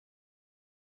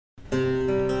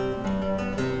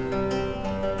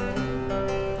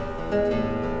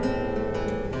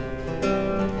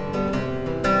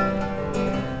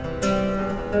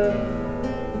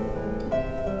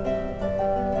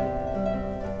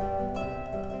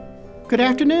Good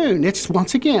afternoon. It's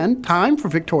once again time for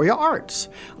Victoria Arts.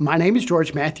 My name is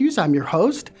George Matthews. I'm your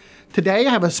host. Today I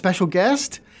have a special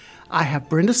guest. I have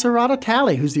Brenda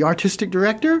Serrata-Talley, who's the artistic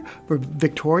director for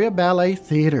Victoria Ballet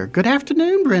Theater. Good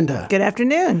afternoon, Brenda. Good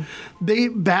afternoon. The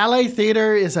Ballet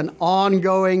Theater is an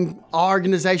ongoing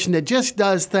organization that just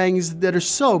does things that are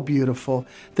so beautiful.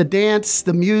 The dance,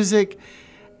 the music,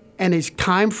 and it's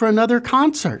time for another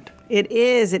concert. It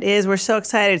is. We're so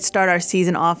excited to start our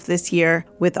season off this year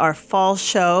with our fall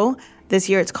show. This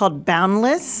year it's called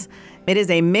Boundless. It is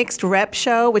a mixed rep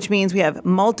show, which means we have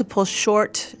multiple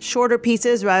shorter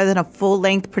pieces rather than a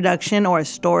full-length production or a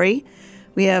story.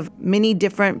 We have many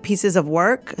different pieces of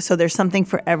work, so there's something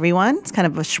for everyone. It's kind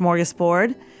of a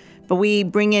smorgasbord. But we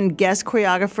bring in guest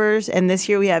choreographers, and this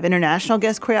year we have international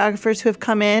guest choreographers who have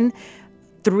come in,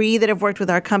 3 that have worked with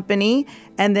our company,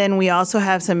 and then we also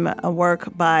have some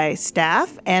work by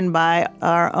staff and by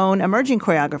our own emerging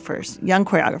choreographers, young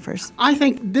choreographers. I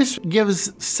think this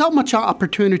gives so much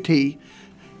opportunity.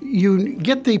 You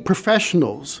get the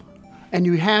professionals and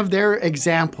you have their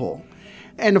example.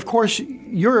 And of course,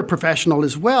 you're a professional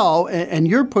as well, and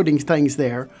you're putting things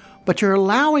there, but you're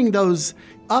allowing those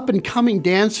up-and-coming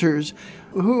dancers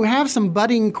who have some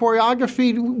budding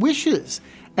choreography wishes.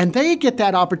 And they get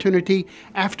that opportunity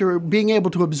after being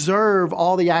able to observe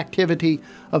all the activity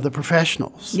of the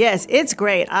professionals. Yes, it's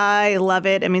great. I love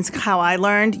it. I mean, it's how I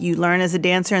learned. You learn as a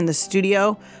dancer in the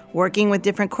studio, working with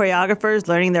different choreographers,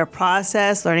 learning their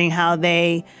process, learning how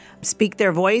they speak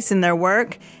their voice in their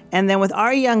work. And then with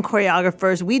our young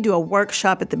choreographers, we do a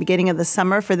workshop at the beginning of the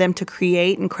summer for them to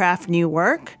create and craft new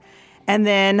work. And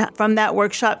then from that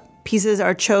workshop, pieces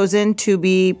are chosen to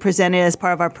be presented as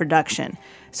part of our production.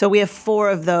 So we have 4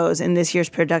 of those in this year's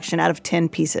production out of 10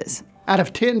 pieces. Out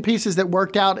of 10 pieces that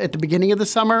worked out at the beginning of the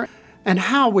summer, and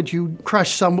how would you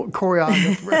crush some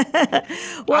choreographer?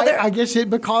 Well, I guess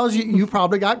because you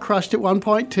probably got crushed at one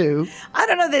point too. I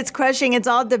don't know that it's crushing. It's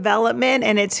all development,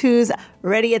 and it's who's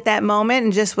ready at that moment.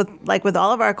 And just with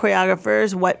all of our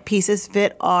choreographers, what pieces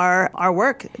fit our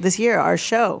work this year, our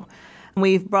show.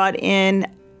 We've brought in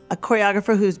a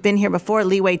choreographer who's been here before,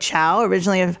 Li Wei Chow,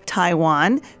 originally of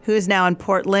Taiwan, who is now in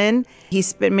Portland. He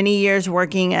spent many years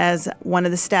working as one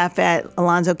of the staff at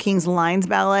Alonzo King's Lines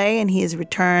Ballet, and he has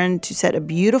returned to set a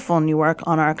beautiful new work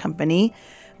on our company.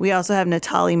 We also have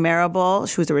Nathalie Marable.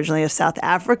 She was originally of South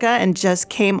Africa and just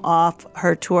came off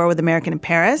her tour with American in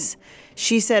Paris.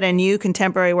 She set a new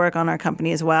contemporary work on our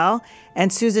company as well.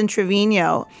 And Susan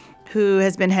Trevino, who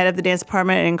has been head of the dance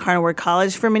department at Incarnate Word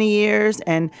College for many years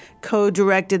and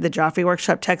co-directed the Joffrey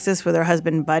Workshop Texas with her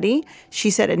husband, Buddy. She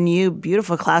set a new,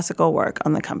 beautiful classical work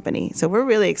on the company. So we're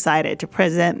really excited to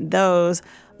present those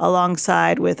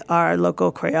alongside with our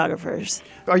local choreographers.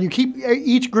 Are you keep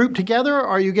each group together,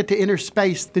 or you get to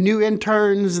interspace the new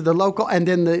interns, the local, and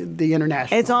then the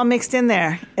international? It's all mixed in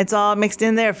there. It's all mixed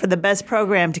in there for the best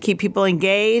program to keep people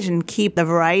engaged and keep the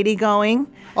variety going.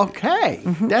 Okay.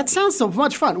 That sounds so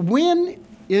much fun. When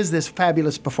is this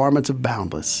fabulous performance of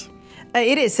Boundless?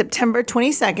 It is September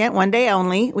 22nd, one day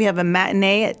only. We have a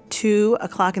matinee at 2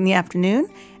 o'clock in the afternoon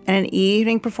and an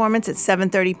evening performance at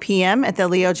 7:30 p.m. at the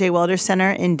Leo J. Welder Center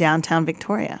in downtown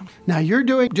Victoria. Now, you're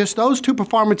doing just those 2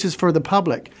 performances for the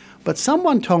public, but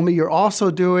someone told me you're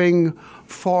also doing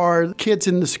for kids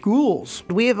in the schools.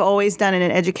 We have always done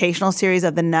an educational series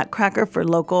of the Nutcracker for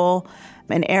local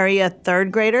and area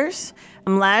 3rd graders.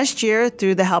 Last year,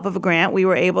 through the help of a grant, we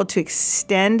were able to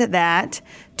extend that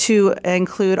to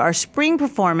include our spring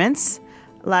performance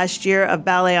last year of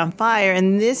Ballet on Fire,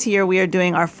 and this year we are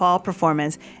doing our fall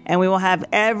performance, and we will have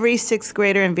every 6th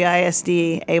grader in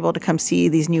VISD able to come see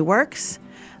these new works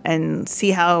and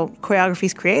see how choreography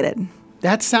is created.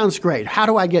 That sounds great. How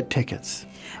do I get tickets?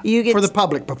 You get for the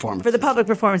public performance. For the public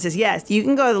performances, yes. You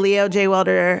can go to the Leo J.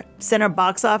 Welder Center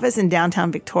box office in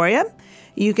downtown Victoria.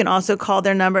 You can also call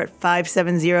their number at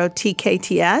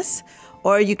 570-TKTS,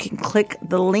 or you can click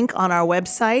the link on our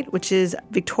website, which is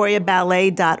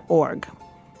victoriaballet.org.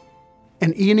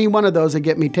 And any one of those will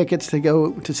get me tickets to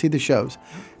go to see the shows.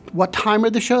 What time are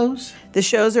the shows? The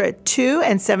shows are at 2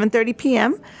 and 7:30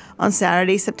 p.m. on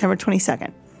Saturday, September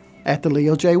 22nd. At the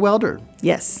Leo J. Welder.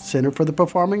 Yes. Center for the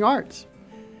Performing Arts.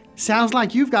 Sounds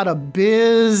like you've got a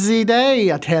busy day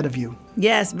ahead of you.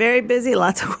 Yes, very busy.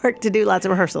 Lots of work to do, lots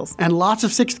of rehearsals. And lots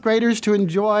of 6th graders to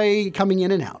enjoy coming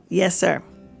in and out. Yes, sir.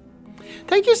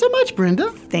 Thank you so much, Brenda.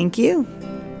 Thank you.